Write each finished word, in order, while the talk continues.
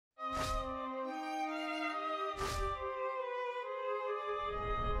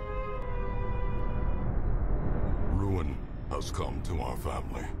has come to our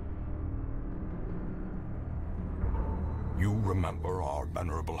family. You remember our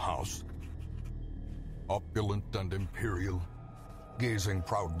venerable house? Opulent and imperial, gazing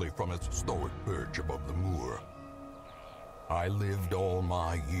proudly from its stoic perch above the moor. I lived all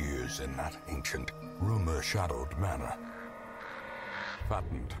my years in that ancient, rumor-shadowed manor,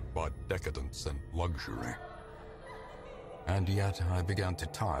 fattened by decadence and luxury. And yet I began to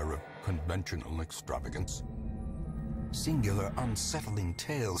tire of conventional extravagance. Singular, unsettling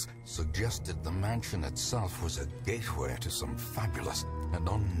tales suggested the mansion itself was a gateway to some fabulous and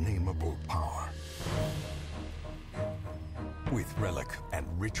unnameable power. With relic and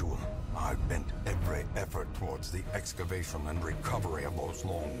ritual, I bent every effort towards the excavation and recovery of those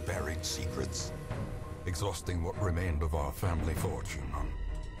long-buried secrets, exhausting what remained of our family fortune on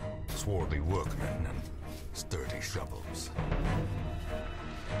swarthy workmen and sturdy shovels.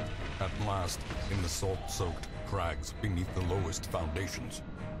 At last, in the salt-soaked crags beneath the lowest foundations,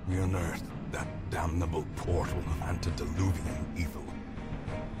 we unearthed that damnable portal of antediluvian evil.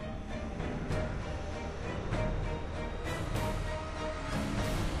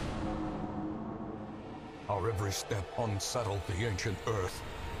 Our every step unsettled the ancient earth.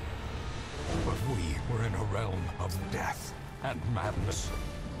 But we were in a realm of death and madness.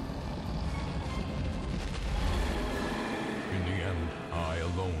 In the end, I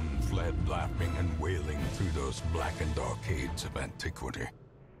alone fled laughing and wailing through those blackened arcades of antiquity,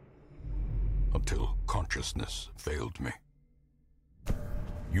 until consciousness failed me.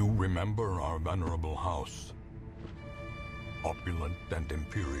 You remember our venerable house, opulent and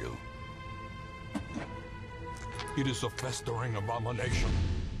imperial. It is a festering abomination.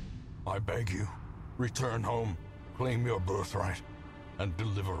 I beg you, return home, claim your birthright, and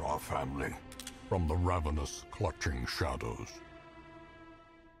deliver our family from the ravenous, clutching shadows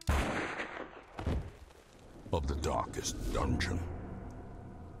of the darkest dungeon.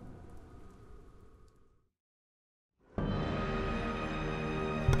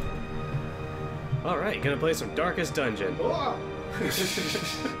 Alright, gonna play some Darkest Dungeon. Yes,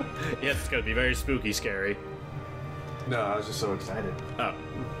 it's gonna be very spooky, scary. No, I was just so excited. Oh.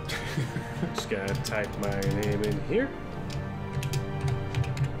 Just gonna type my name in here.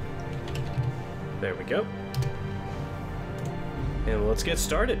 There we go. And let's get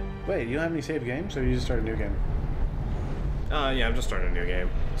started. Wait, you don't have any saved games, or you just start a new game? Yeah, I'm just starting a new game.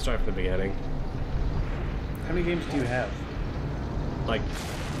 Start from the beginning. How many games do you have? Like,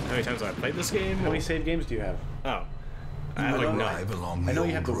 how many times have I played this game? How many saved games do you have? Oh. I have like 9. I know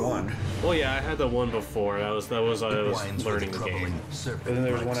you have the one. Well, yeah, I had the one before. That was I was learning the game. But then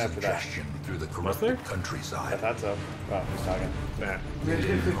there was one after that. Through the Was there? countryside. I thought so. Oh, he's talking. Nah.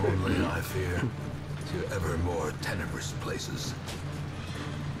 Leading only, I fear, to ever more tenebrous places.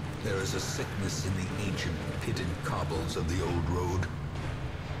 There is a sickness in the ancient pitted cobbles of the old road,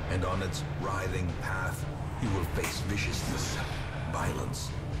 and on its writhing path you will face viciousness, violence,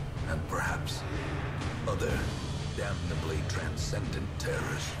 and perhaps other damnably transcendent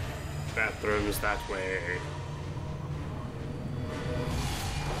terrors. Bathrooms that way.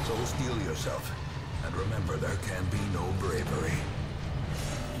 So steel yourself, and remember there can be no bravery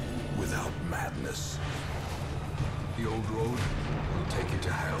without madness. The old road will take you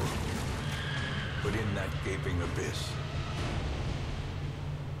to hell, but in that gaping abyss,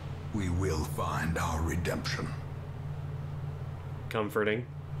 we will find our redemption. Comforting.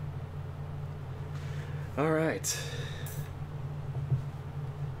 Alright.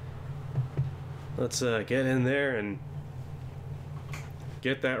 Let's get in there and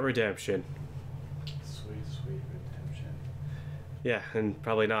get that redemption. Sweet, sweet redemption. Yeah, and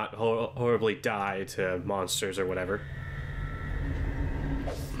probably not horribly die to monsters or whatever.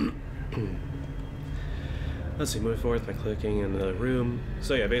 Let's see, move forward by clicking in the room.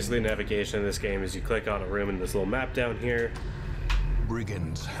 So yeah, basically navigation in this game is you click on a room in this little map down here.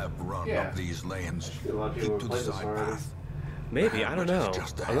 Brigands have run up these lanes. Keep to the side path. Maybe, I don't know.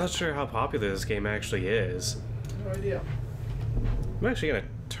 I'm not sure how popular this game actually is. No idea. I'm actually gonna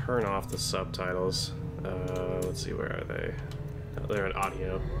turn off the subtitles. Let's see, where are they? Oh, they're in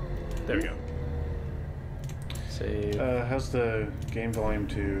audio. There we go. Save. How's the game volume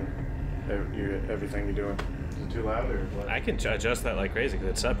to everything you're doing? Is it too loud or what? I can adjust that like crazy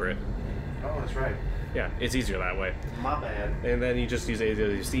because it's separate. Oh, that's right. Yeah, it's easier that way. My bad. And then you just use A,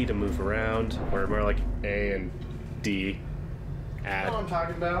 W, C to move around, or more like A and D. Add. You know what I'm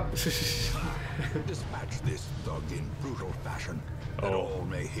talking about? Dispatch this thug in brutal fashion, that all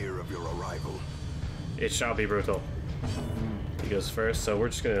may hear of your arrival. It shall be brutal. He goes first, so we're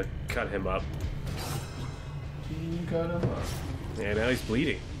just gonna cut him up. You cut him up. And now he's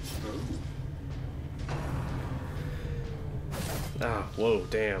bleeding. Ah, whoa,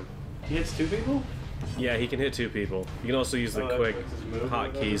 damn. He hits 2 people? Yeah, he can hit 2 people. You can also use the quick affects his move or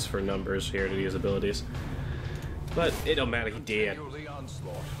hotkeys for numbers here to use abilities. But it don't matter, he did. The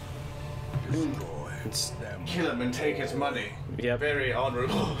onslaught. Destroy them. Kill him and take his money. Yep. Very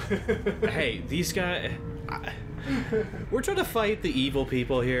honorable. Hey, these guys... We're trying to fight the evil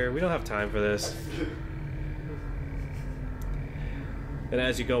people here. We don't have time for this. And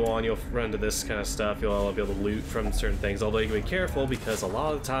as you go on, you'll run into this kind of stuff. You'll be able to loot from certain things. Although you can be careful because a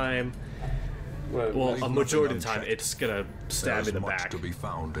lot of the time... Well, a majority of the time, it's gonna stab you in the back. To be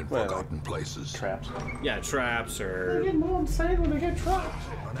found in forgotten places. Traps. Yeah, traps or... They get more insane when they get trapped.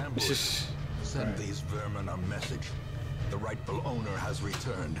 An ambush. Send these vermin a message. The rightful owner has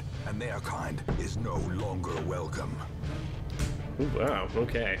returned, and their kind is no longer welcome. Ooh, wow,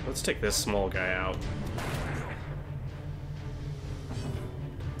 okay. Let's take this small guy out.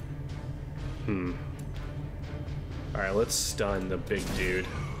 Alright, let's stun the big dude.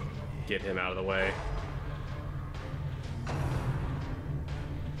 Get him out of the way.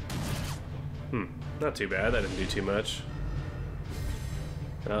 Not too bad. That didn't do too much.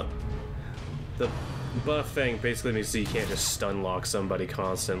 Oh. The buff thing basically means that you can't just stun lock somebody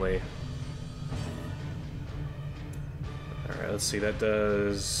constantly. Alright, let's see. That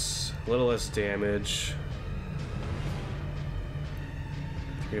does a little less damage.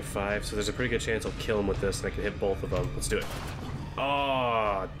 3 to 5, so there's a pretty good chance I'll kill him with this and I can hit both of them. Let's do it.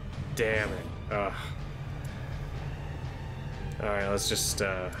 Oh, damn it. Ugh. Alright, let's just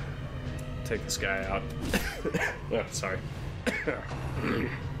take this guy out. Oh, sorry.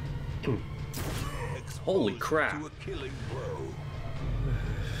 Holy crap. To a killing blow.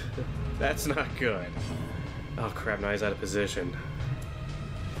 That's not good. Oh crap, now he's out of position.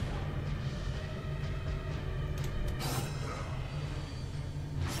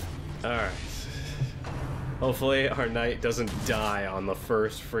 Alright. Hopefully our knight doesn't die on the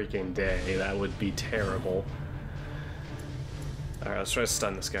first freaking day. That would be terrible. Alright, let's try to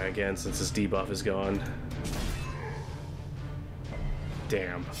stun this guy again since his debuff is gone.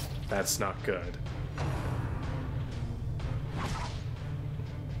 Damn, that's not good.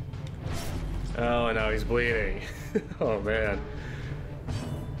 Oh, and now he's bleeding. Oh man.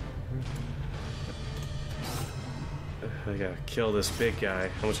 I gotta kill this big guy.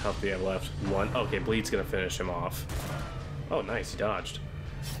 How much health do you have left? 1. Okay, bleed's gonna finish him off. Oh, nice, he dodged.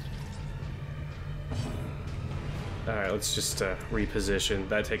 Alright, let's just reposition.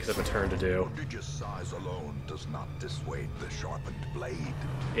 That takes up a turn to do. Prodigious size alone does not dissuade the sharpened blade.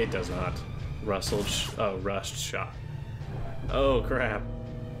 It does not. Rushed shot. Oh, crap.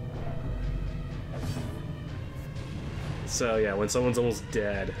 So, yeah, when someone's almost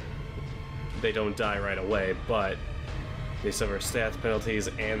dead, they don't die right away, but they suffer stats penalties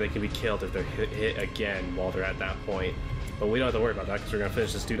and they can be killed if they're hit again while they're at that point. But we don't have to worry about that because we're going to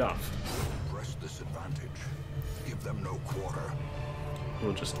finish this dude off. Press this advantage. Give them no quarter.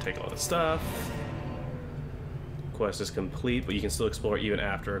 We'll just take all the stuff. Quest is complete, but you can still explore even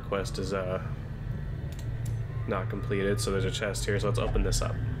after a quest is not completed. So there's a chest here, so let's open this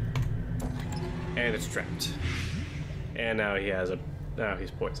up. And it's trapped. And now he has now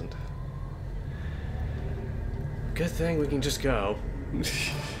he's poisoned. Good thing we can just go.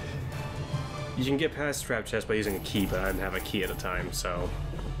 You can get past trap chest by using a key, but I didn't have a key at the time, so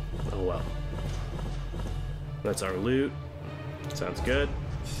oh well. That's our loot. Sounds good.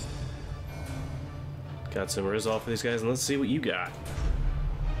 Got some resolve for these guys, and let's see what you got.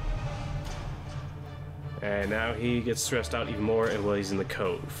 And now he gets stressed out even more while he's in the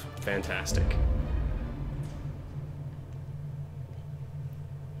cove. Fantastic.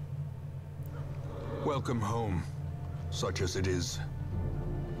 Welcome home, such as it is.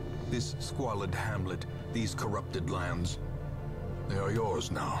 This squalid hamlet, these corrupted lands, they are yours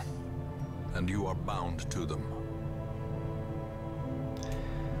now, and you are bound to them.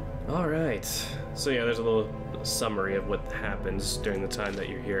 Alright, so yeah, there's a little summary of what happens during the time that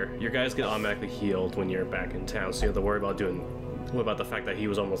you're here. Your guys get automatically healed when you're back in town, so you don't have to worry about the fact that he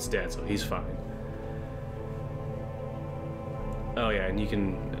was almost dead, so he's fine. Oh yeah, and you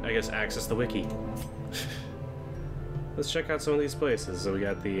can, I guess, access the wiki. Let's check out some of these places. So we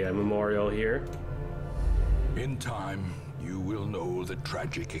got the memorial here. In time, you will know the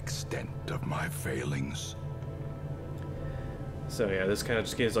tragic extent of my failings. So yeah, this kind of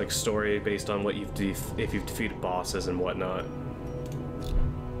just gives like story based on what you've if you've defeated bosses and whatnot.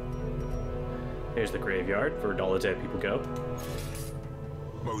 Here's the graveyard where all the dead people go.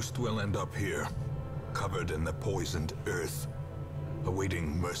 Most will end up here, covered in the poisoned earth,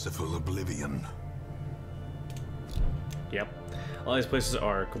 awaiting merciful oblivion. Yep. All these places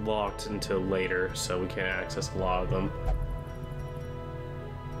are locked until later, so we can't access a lot of them.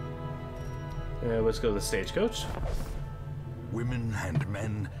 Let's go to the stagecoach. Women and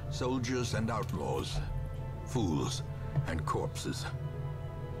men, soldiers and outlaws, fools and corpses.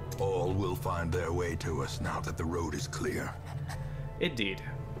 All will find their way to us now that the road is clear. Indeed.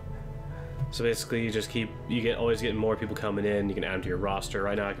 So basically, you always get more people coming in. You can add them to your roster.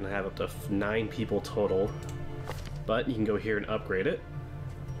 Right now, I can have up to 9 people total, but you can go here and upgrade it.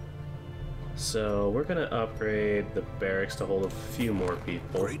 So we're gonna upgrade the barracks to hold a few more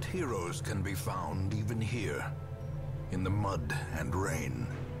people. Great heroes can be found even here, in the mud and rain.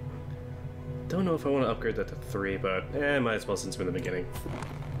 Don't know if I want to upgrade that to 3, but might as well since we're in the beginning.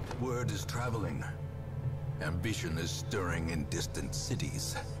 Word is traveling. Ambition is stirring in distant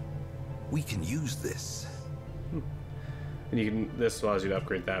cities. We can use this. And this allows you to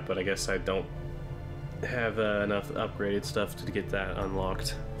upgrade that, but I guess I don't have enough upgraded stuff to get that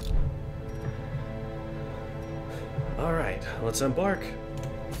unlocked. Alright, let's embark.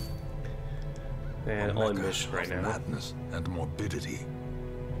 And all in mission right now. Madness and morbidity.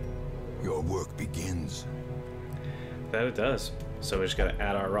 Your work begins. That it does. So we just gotta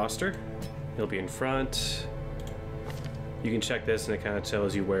add our roster. He'll be in front. You can check this and it kind of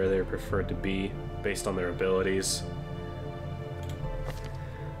tells you where they're preferred to be based on their abilities.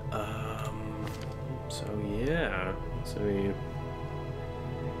 So yeah. So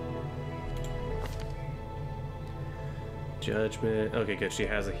Judgment. Okay, good. She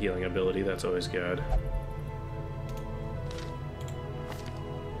has a healing ability. That's always good.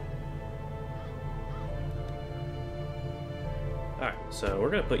 Alright, so we're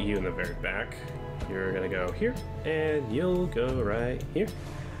going to put you in the very back. You're going to go here, and you'll go right here.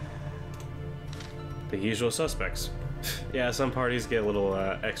 The usual suspects. Yeah, some parties get a little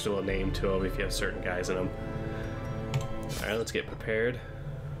extra little name to them if you have certain guys in them. Alright, let's get prepared.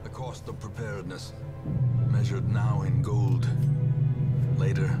 The cost of preparedness, measured now in gold,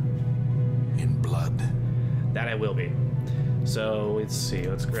 later in blood. That I will be. So, let's see.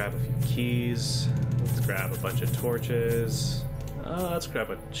 Let's grab a few keys. Let's grab a bunch of torches. Let's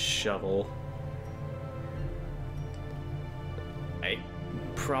grab a shovel. I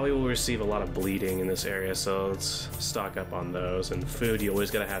probably will receive a lot of bleeding in this area, so let's stock up on those. And food, you always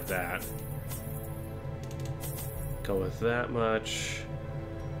gotta have that. Go with that much.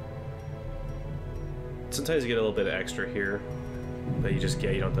 Sometimes you get a little bit of extra here that you just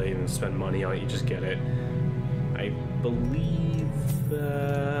get. You don't have to even spend money on it, you just get it. I believe...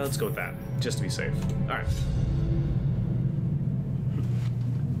 let's go with that, just to be safe. Alright.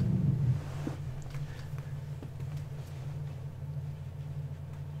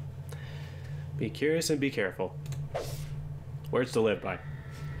 Be curious and be careful. Words to live by.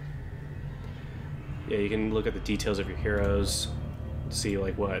 Yeah, you can look at the details of your heroes, see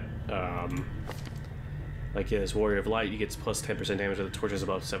like what, like this Warrior of Light, he gets plus 10% damage with the torches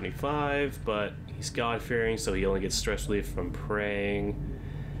above 75, but he's God-fearing, so he only gets stress relief from praying,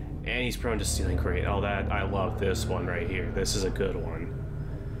 and he's prone to stealing. Great, all that. I love this one right here. This is a good one.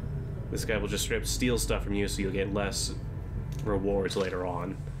 This guy will just straight up steal stuff from you, so you'll get less rewards later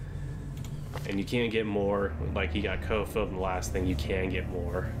on. And you can get more, like you got Kofo in the last thing, you can get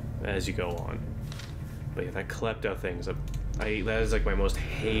more as you go on. But yeah, that Klepto thing that is like my most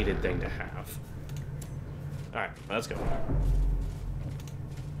hated thing to have. Alright, let's go.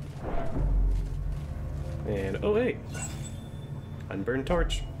 And, oh hey! Unburned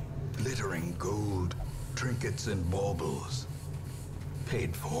torch. Glittering gold, trinkets and baubles,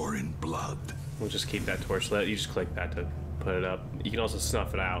 paid for in blood. We'll just keep that torch lit. You just click that to put it up. You can also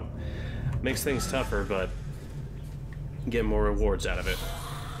snuff it out. Makes things tougher, but get more rewards out of it.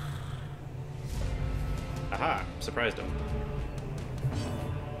 Aha! Surprised him.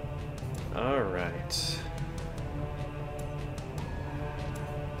 Alright.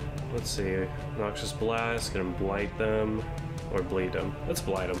 Let's see. Noxious Blast, gonna blight them, or bleed them. Let's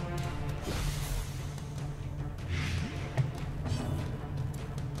blight them.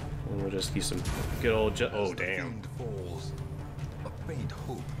 And we'll just use some good old oh, damn. Falls, a faint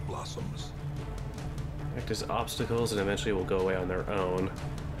hope blossoms. Act as obstacles and eventually will go away on their own.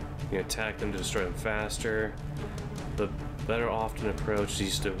 You can attack them to destroy them faster. The better often approach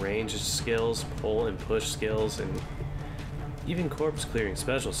is to range skills, pull and push skills, and even corpse clearing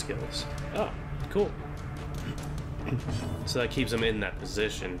special skills. Oh, cool. So that keeps him in that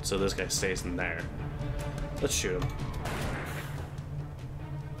position, so this guy stays in there. Let's shoot him.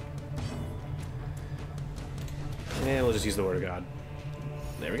 And we'll just use the Word of God.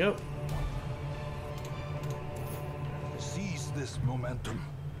 There we go. Seize this momentum.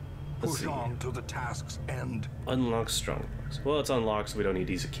 Push on to the task's end. Unlock strong box. Well, it's unlocked, so we don't need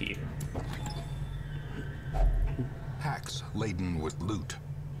to use a key. Packs laden with loot.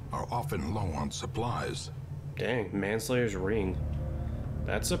 are often low on supplies. Dang, Manslayer's ring.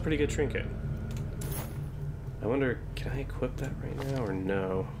 That's a pretty good trinket. I wonder, can I equip that right now or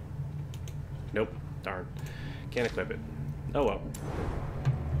no? Nope, darn. Can't equip it. Oh well.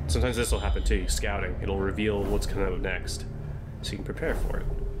 Sometimes this will happen too, scouting. It'll reveal what's coming up next, so you can prepare for it.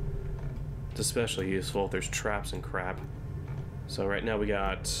 It's especially useful if there's traps and crap. So right now we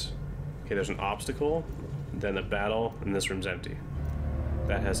got... Okay, there's an obstacle, then a battle, and this room's empty.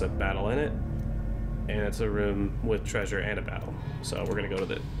 That has a battle in it, and it's a room with treasure and a battle. So we're gonna go to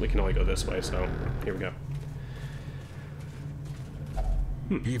the... We can only go this way, so here we go.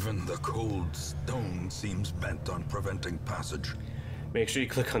 Even the cold stone seems bent on preventing passage. Make sure you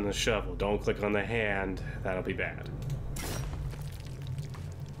click on the shovel. Don't click on the hand. That'll be bad.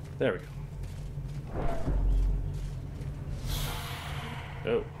 There we go.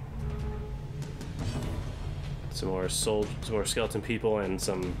 Oh. Some more skeleton people and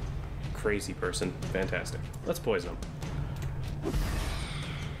some crazy person. Fantastic. Let's poison them.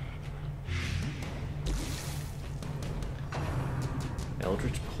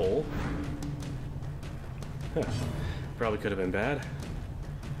 Eldritch Pole? Huh. Probably could have been bad.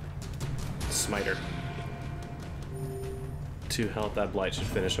 Smiter. 2 health, that blight should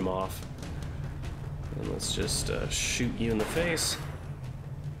finish him off. And let's just shoot you in the face.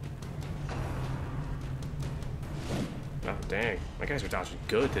 Oh, dang. My guys are dodging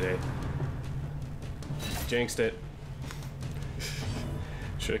good today. Jinxed it.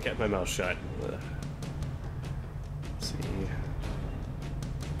 Should have kept my mouth shut. Let's see.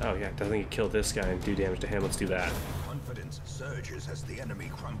 Oh, yeah, doesn't he kill this guy and do damage to him? Let's do that. Confidence surges as the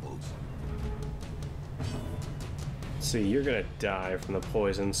enemy crumbles. See, you're gonna die from the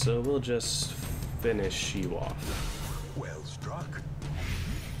poison, so we'll just finish you off. Well struck.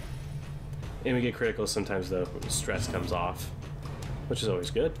 And we get critical sometimes, though, when the stress comes off, which is always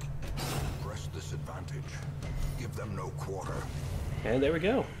good. Press this advantage. Give them no quarter. And there we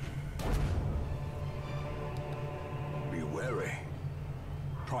go. Be wary.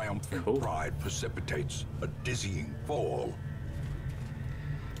 Triumphant Cool. pride precipitates a dizzying fall.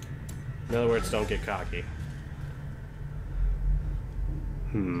 In other words, don't get cocky.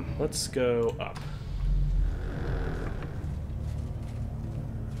 Let's go up.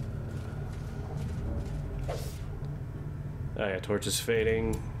 Oh yeah, torch is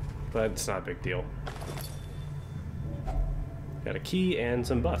fading, but it's not a big deal. Got a key and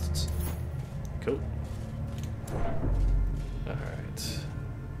some busts. Cool. Alright.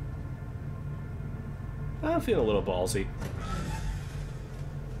 I'm feeling a little ballsy.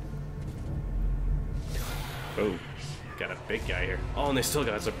 Oh, got a big guy here. Oh, and they still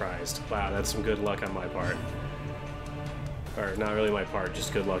got surprised. Wow, that's some good luck on my part. Or, not really my part,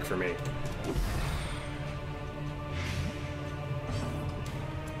 just good luck for me.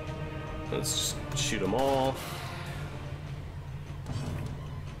 Let's just shoot them all.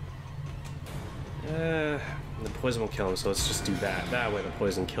 The poison will kill him, so let's just do that. That way the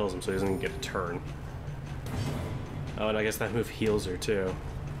poison kills him, so he doesn't even get a turn. Oh, and I guess that move heals her, too.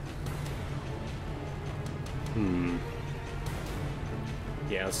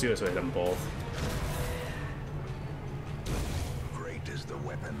 Yeah, let's do this with them both. Great is the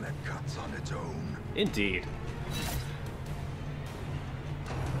weapon that cuts on its own. Indeed.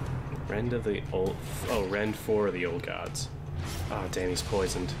 Rend of the old... Oh, Rend for the old gods. Oh, damn, he's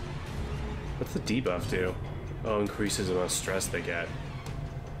poisoned. What's the debuff do? Oh, increases the amount of stress they get.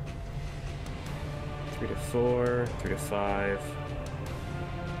 3 to 4, 3 to 5.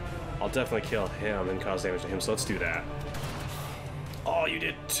 I'll definitely kill him and cause damage to him, so let's do that. Oh, you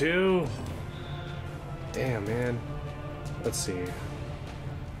did too? Damn, man. Let's see.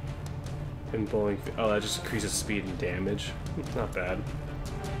 In bowling... Oh, that just increases speed and damage. Not bad.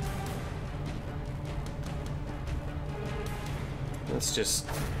 Let's just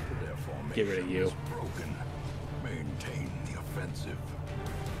get rid of you. Broken. Maintain the offensive.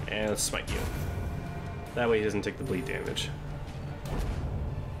 And let's smite you. That way he doesn't take the bleed damage.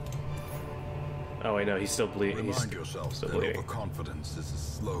 Oh wait, no, he's still bleeding. Remind yourself that overconfidence is a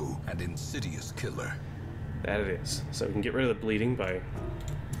slow and insidious killer. That it is. So we can get rid of the bleeding by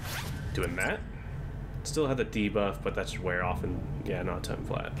doing that. Still have the debuff, but that should wear off in, yeah, not time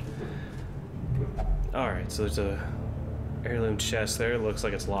flat. Alright, so there's a heirloom chest there. Looks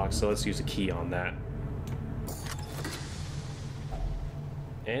like it's locked, so let's use a key on that.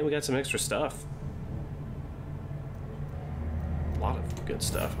 And we got some extra stuff. A lot of good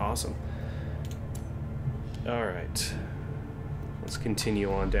stuff. Awesome. Alright. Let's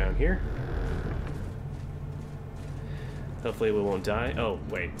continue on down here. Hopefully we won't die. Oh,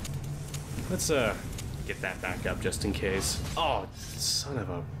 wait. Let's get that back up just in case. Oh, son of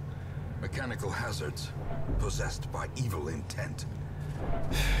a... Mechanical hazards, possessed by evil intent.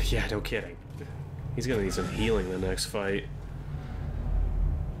 Yeah, no kidding. He's gonna need some healing the next fight.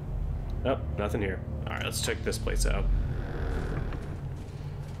 Oh, nothing here. Alright, let's check this place out.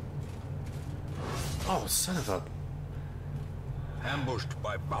 Oh, son of a... Ambushed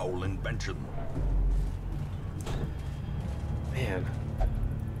by foul invention. Man.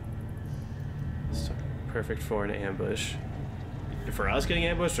 So perfect for an ambush. For us getting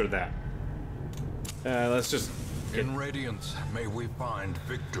ambushed or that? Let's just... In Radiance, may we find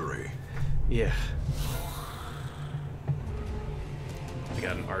victory. Yeah. We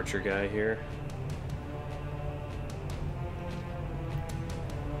got an archer guy here.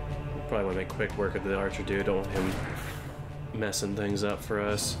 Probably want to make quick work of the archer dude. Don't want him messing things up for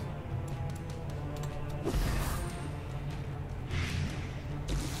us.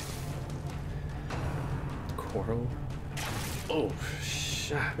 Coral. Oh,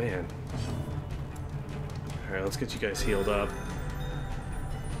 man. Alright, let's get you guys healed up.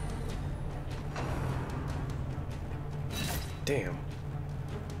 Damn.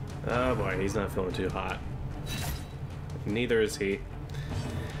 Oh boy, he's not feeling too hot. Neither is he.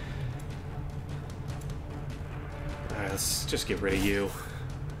 Alright, let's just get rid of you.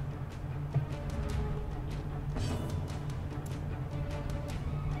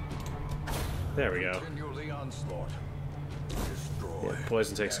 There we go. Continue the onslaught. Destroy. Yeah,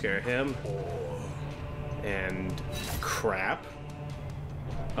 poison takes care of him. And crap.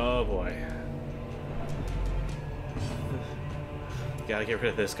 Oh boy. Gotta get rid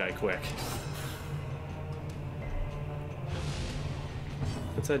of this guy quick.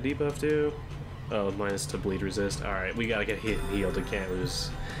 What's that debuff do? Oh, minus to bleed resist. Alright, we gotta get healed. We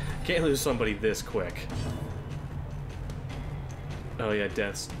can't lose somebody this quick. Oh yeah,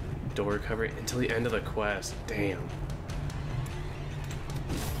 death's door recovery until the end of the quest. Damn.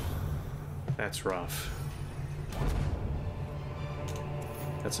 That's rough.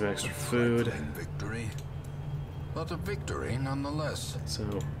 Got some extra food. Victory, but a victory nonetheless. So,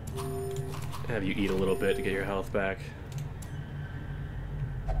 have you eat a little bit to get your health back.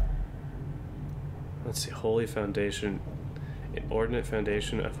 Let's see, Holy Foundation, Inordinate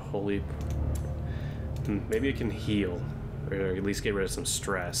Foundation of Holy... maybe it can heal, or at least get rid of some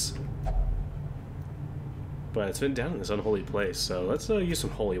stress. But it's been down in this unholy place, so let's use some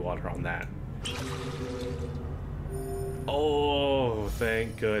holy water on that. Oh,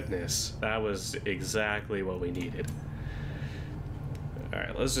 thank goodness. That was exactly what we needed.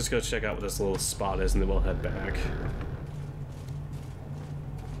 Alright, let's just go check out what this little spot is and then we'll head back.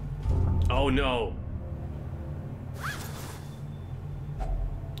 Oh no!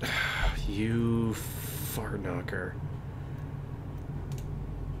 You fart knocker.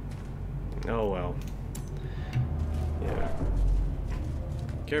 Oh well. Yeah.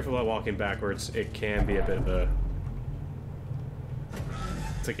 Careful about walking backwards. It can be a bit of a...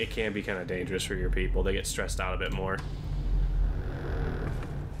 It's like it can be kind of dangerous for your people. They get stressed out a bit more.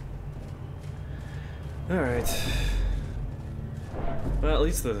 Alright. Well, at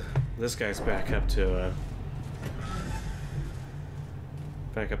least this guy's back up to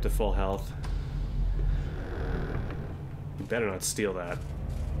full health. You better not steal that.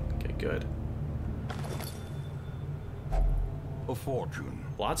 Okay, good. A fortune.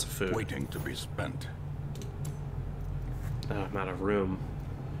 Lots of food. Waiting to be spent. Oh, I'm out of room.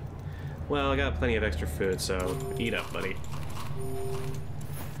 Well, I got plenty of extra food, so eat up, buddy.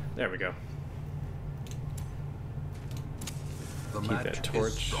 There we go. The Keep match that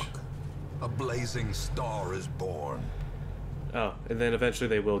torch. is struck. A blazing star is born. Oh, and then eventually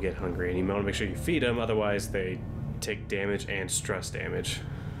they will get hungry, and you want to make sure you feed them, otherwise they take damage and stress damage.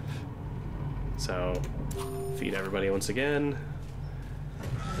 So, feed everybody once again.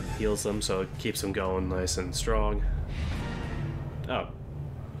 It heals them, so it keeps them going nice and strong. Oh.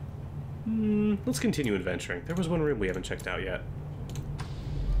 Let's continue adventuring. There was one room we haven't checked out yet.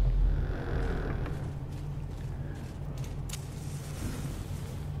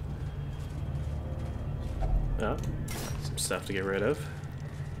 Oh, some stuff to get rid of.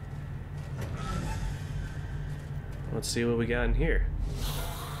 Let's see what we got in here.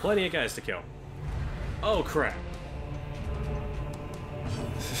 Plenty of guys to kill. Oh, crap.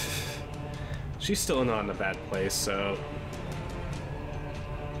 She's still not in a bad place, so...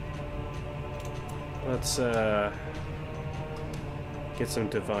 Let's, get some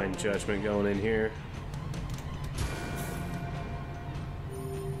divine judgment going in here.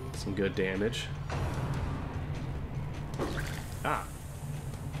 Some good damage. Ah.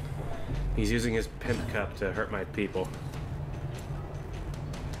 He's using his pimp cup to hurt my people.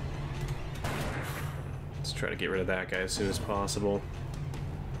 Let's try to get rid of that guy as soon as possible.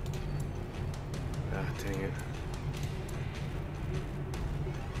 dang it.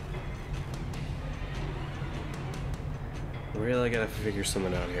 Really gotta figure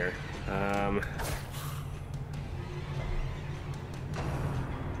something out here.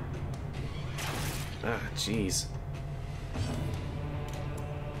 Jeez.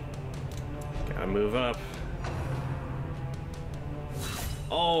 Gotta move up.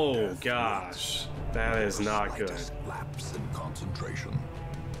 Oh, gosh. That is not good. Lapse in concentration.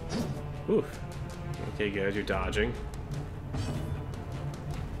 Oof. Okay, good. You're dodging.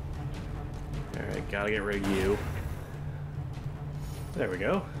 Alright, gotta get rid of you. There we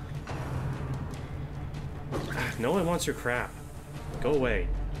go. No one wants your crap. Go away.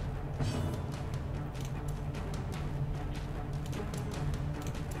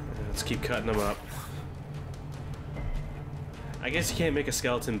 Let's keep cutting them up. I guess you can't make a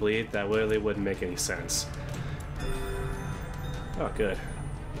skeleton bleed. That really wouldn't make any sense. Oh, good.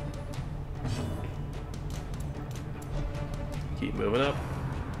 Keep moving up.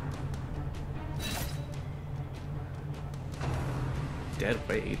 Dead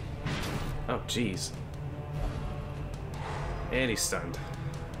weight. Oh, jeez. And he's stunned.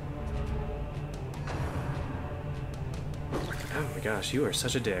 Oh my gosh, you are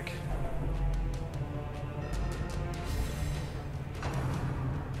such a dick.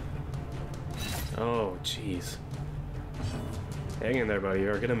 Oh, jeez. Hang in there, buddy.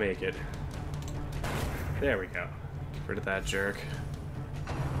 You're gonna make it. There we go. Get rid of that jerk.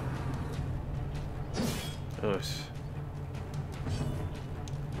 Oh.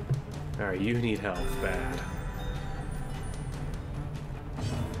 Alright, you need health bad.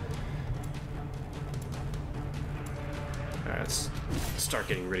 Alright, let's start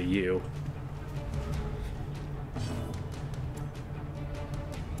getting rid of you.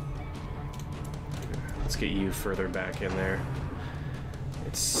 Let's get you further back in there.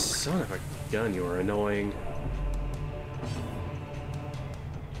 It's son of a gun, you are annoying.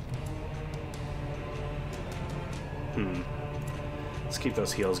 Let's keep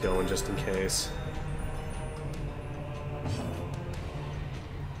those heals going just in case.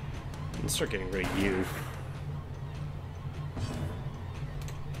 Let's start getting rid of you.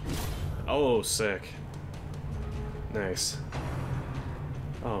 Oh, sick. Nice.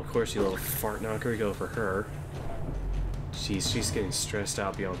 Oh, of course, you little fart knocker. Go for her. Jeez, she's getting stressed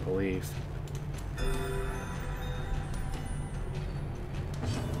out beyond belief.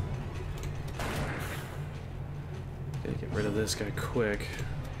 Gotta get rid of this guy quick.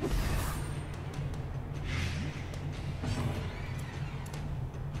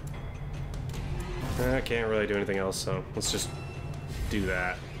 I can't really do anything else, so let's just do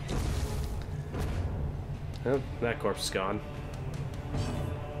that. Oh, that corpse is gone.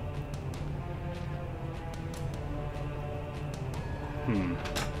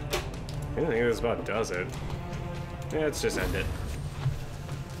 I think this about does it. Yeah, let's just end it.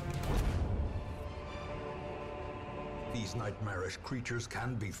 These nightmarish creatures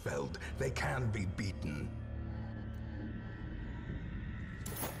can be felled. They can be beaten.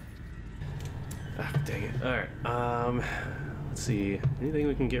 Ah, dang it. Alright, let's see. Anything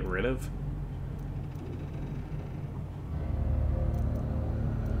we can get rid of?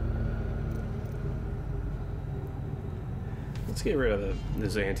 Let's get rid of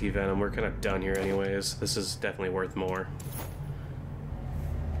this anti-venom. We're kind of done here anyways. This is definitely worth more.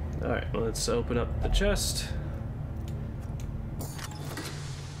 Alright, well, let's open up the chest.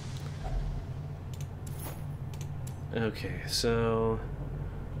 Okay, so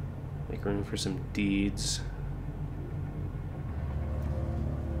make room for some deeds.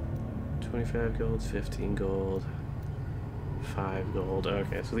 25 gold, 15 gold, 5 gold.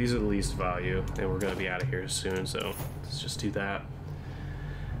 Okay, so these are the least value, and we're gonna be out of here soon, so let's just do that.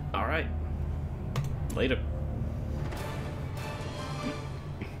 Alright. Later.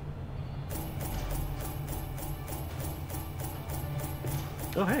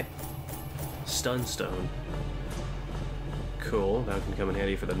 Oh, hey. Stunstone. Cool, that can come in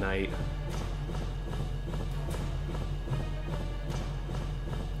handy for the night.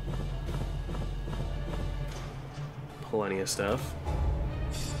 Plenty of stuff.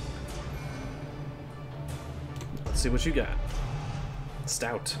 Let's see what you got.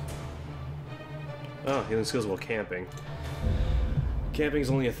 Stout. Oh, healing skills while camping. Camping is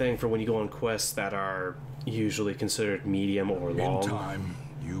only a thing for when you go on quests that are usually considered medium or long. In time,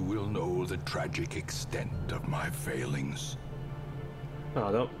 you will know the tragic extent of my failings. Oh,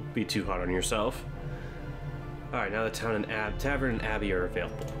 don't be too hard on yourself. Alright, now the town and tavern and abbey are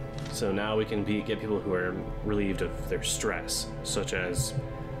available. So now we can get people who are relieved of their stress, such as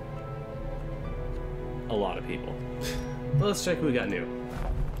a lot of people. But let's check who we got new.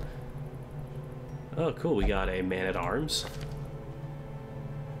 Oh, cool, we got a man-at-arms.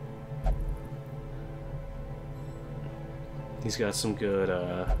 He's got some good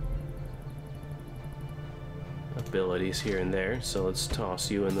abilities here and there, so let's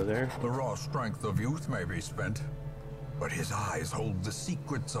toss you into there. The raw strength of youth may be spent, but his eyes hold the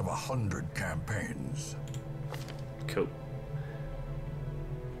secrets of 100 campaigns. Cool.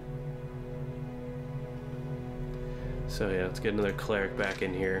 So yeah, let's get another cleric back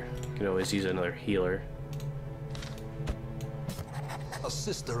in here. Can always use another healer. A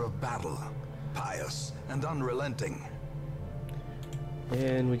sister of battle, pious and unrelenting.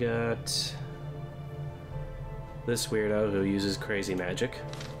 And we got this weirdo who uses crazy magic.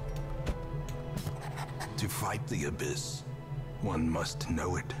 To fight the abyss, one must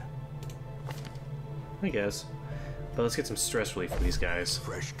know it. I guess. But let's get some stress relief for these guys.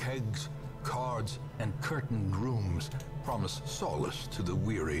 Fresh kegs, cards, and curtained rooms promise solace to the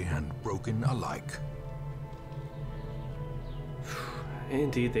weary and broken alike.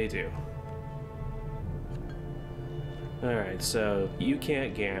 Indeed they do. Alright, so you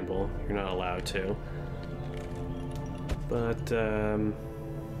can't gamble. You're not allowed to. But,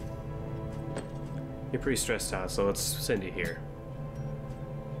 you're pretty stressed out, so let's send you here.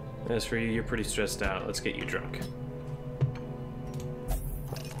 As for you, you're pretty stressed out. Let's get you drunk.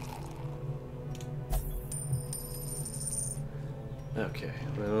 Okay,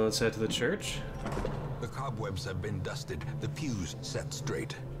 well, let's head to the church. The cobwebs have been dusted, the pews set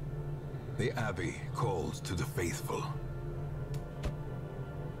straight. The abbey calls to the faithful.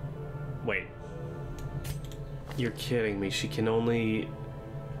 Wait. You're kidding me. She can only...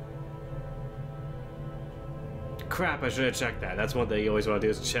 Crap, I should have checked that. That's one thing you always want to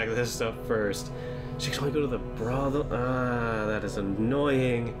do, is check this stuff first. She can only go to the brothel. Ah, that is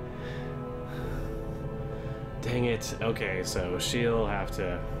annoying. Dang it. Okay, so she'll have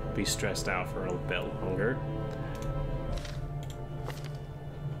to be stressed out for a bit longer.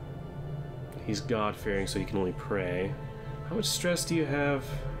 He's God-fearing, so he can only pray. How much stress do you have?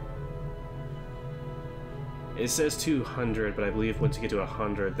 It says 200, but I believe once you get to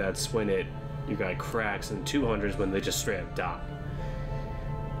 100, that's when your guy cracks, and 200 is when they just straight up die.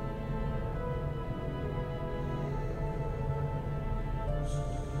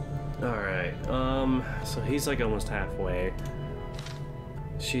 Alright, so he's like almost halfway.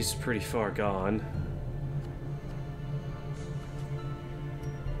 She's pretty far gone.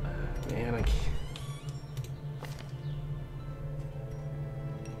 Man, I can't...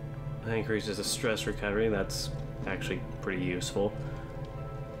 That increases the stress recovery. That's actually pretty useful.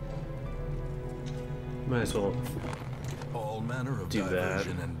 Might as well All manner of do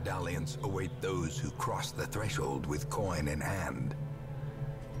diversion and dalliance await those who cross the threshold with coin in hand.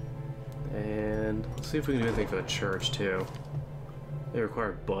 And let's see if we can do anything for the church too. They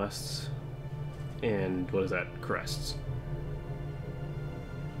require busts and what is that? Crests.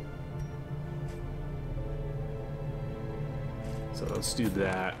 So let's do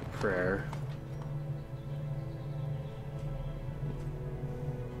that prayer.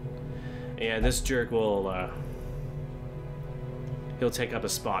 And this jerk will he'll take up a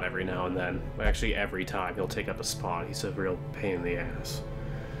spot every now and then. Actually, every time he'll take up a spot. He's a real pain in the ass.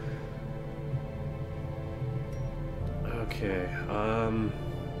 Okay, A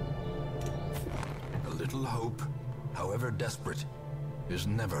little hope, however desperate, is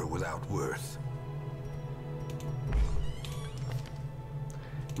never without worth.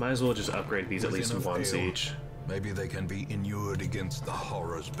 might as well just upgrade these at least With enough once ale, each. Maybe they can be inured against the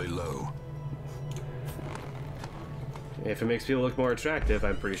horrors below. If it makes people look more attractive,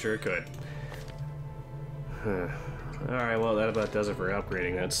 I'm pretty sure it could. Alright, well, that about does it for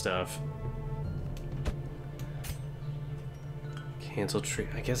upgrading that stuff. Cancel tree.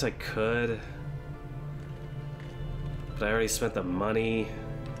 I guess I could. But I already spent the money.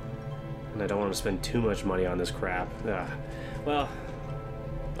 And I don't want to spend too much money on this crap. Well.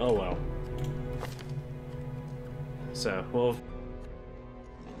 Oh well. So, we'll